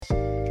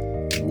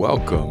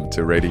Welcome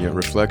to Radiant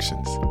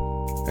Reflections,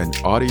 an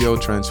audio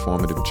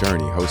transformative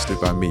journey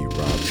hosted by me,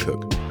 Rob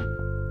Cook.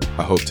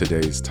 I hope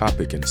today's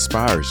topic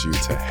inspires you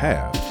to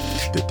have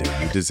the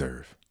day you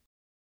deserve.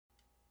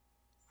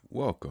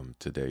 Welcome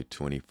to day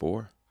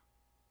 24,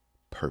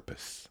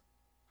 Purpose.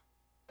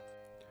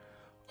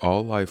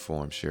 All life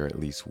forms share at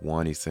least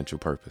one essential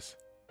purpose: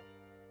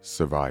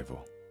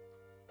 survival.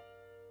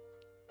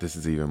 This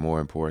is even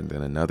more important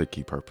than another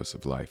key purpose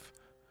of life: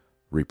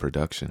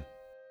 reproduction.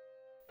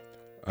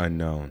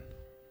 Unknown.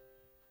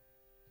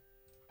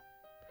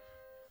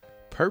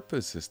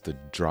 Purpose is the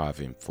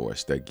driving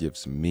force that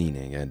gives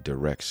meaning and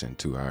direction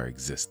to our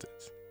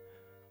existence.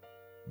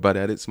 But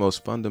at its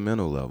most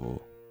fundamental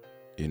level,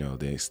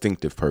 the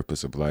instinctive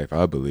purpose of life,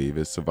 I believe,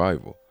 is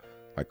survival,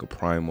 like a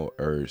primal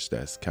urge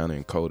that's kind of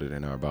encoded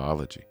in our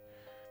biology.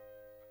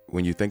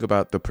 When you think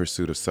about the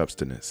pursuit of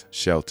sustenance,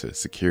 shelter,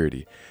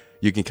 security,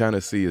 you can kind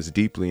of see it's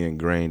deeply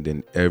ingrained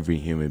in every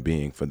human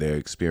being for their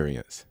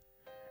experience.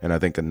 And I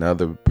think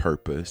another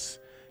purpose,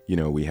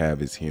 we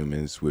have as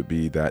humans would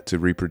be that to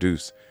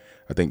reproduce.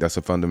 I think that's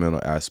a fundamental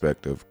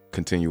aspect of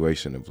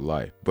continuation of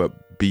life.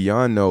 But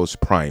beyond those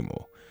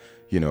primal,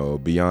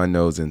 beyond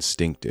those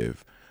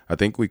instinctive, I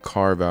think we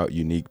carve out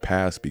unique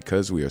paths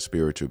because we are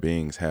spiritual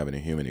beings having a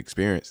human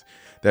experience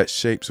that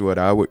shapes what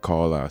I would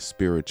call our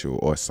spiritual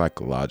or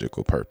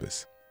psychological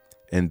purpose.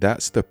 And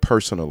that's the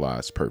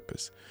personalized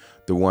purpose,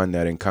 the one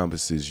that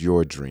encompasses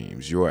your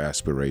dreams, your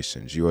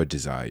aspirations, your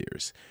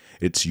desires.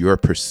 It's your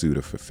pursuit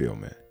of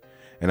fulfillment.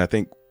 And I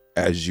think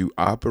as you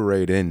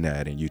operate in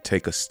that and you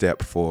take a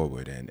step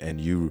forward and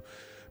you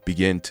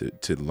begin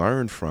to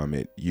learn from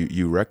it,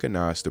 you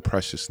recognize the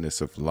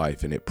preciousness of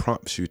life, and it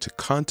prompts you to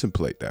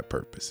contemplate that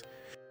purpose.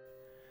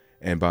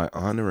 And by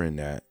honoring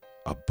that,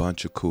 a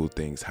bunch of cool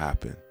things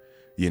happen.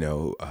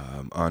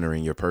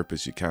 Honoring your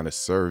purpose, it kind of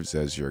serves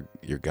as your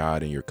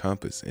guide and your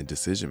compass in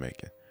decision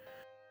making.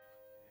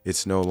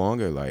 It's no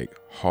longer like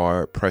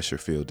hard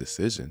pressure-filled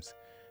decisions.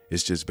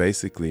 It's just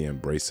basically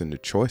embracing the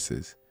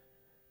choices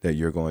that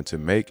you're going to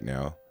make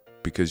now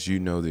because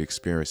you know the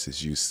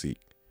experiences you seek.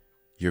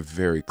 You're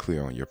very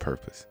clear on your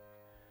purpose.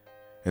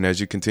 And as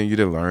you continue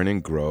to learn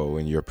and grow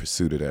in your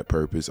pursuit of that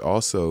purpose,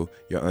 also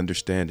your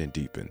understanding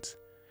deepens,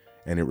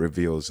 and it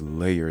reveals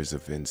layers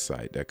of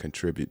insight that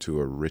contribute to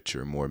a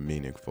richer, more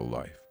meaningful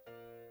life.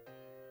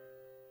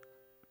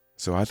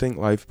 So I think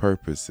life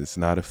purpose is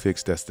not a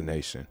fixed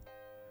destination,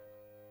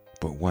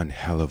 but one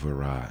hell of a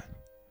ride,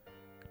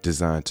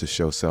 designed to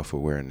show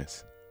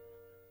self-awareness,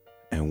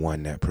 and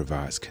one that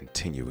provides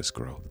continuous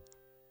growth.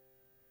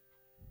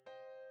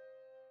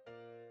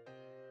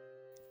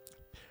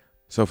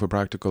 So for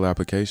practical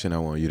application, I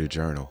want you to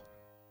journal.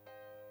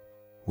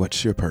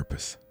 What's your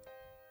purpose?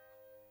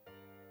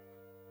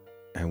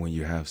 And when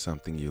you have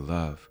something you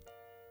love,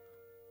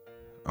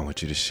 I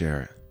want you to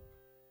share it.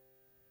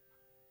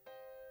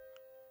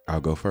 I'll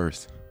go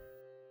first.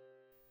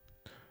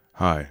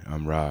 Hi,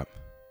 I'm Rob,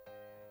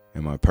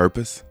 and my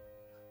purpose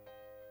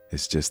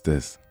is just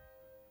this: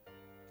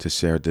 to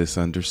share this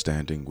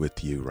understanding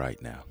with you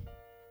right now.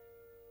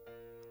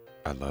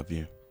 I love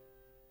you.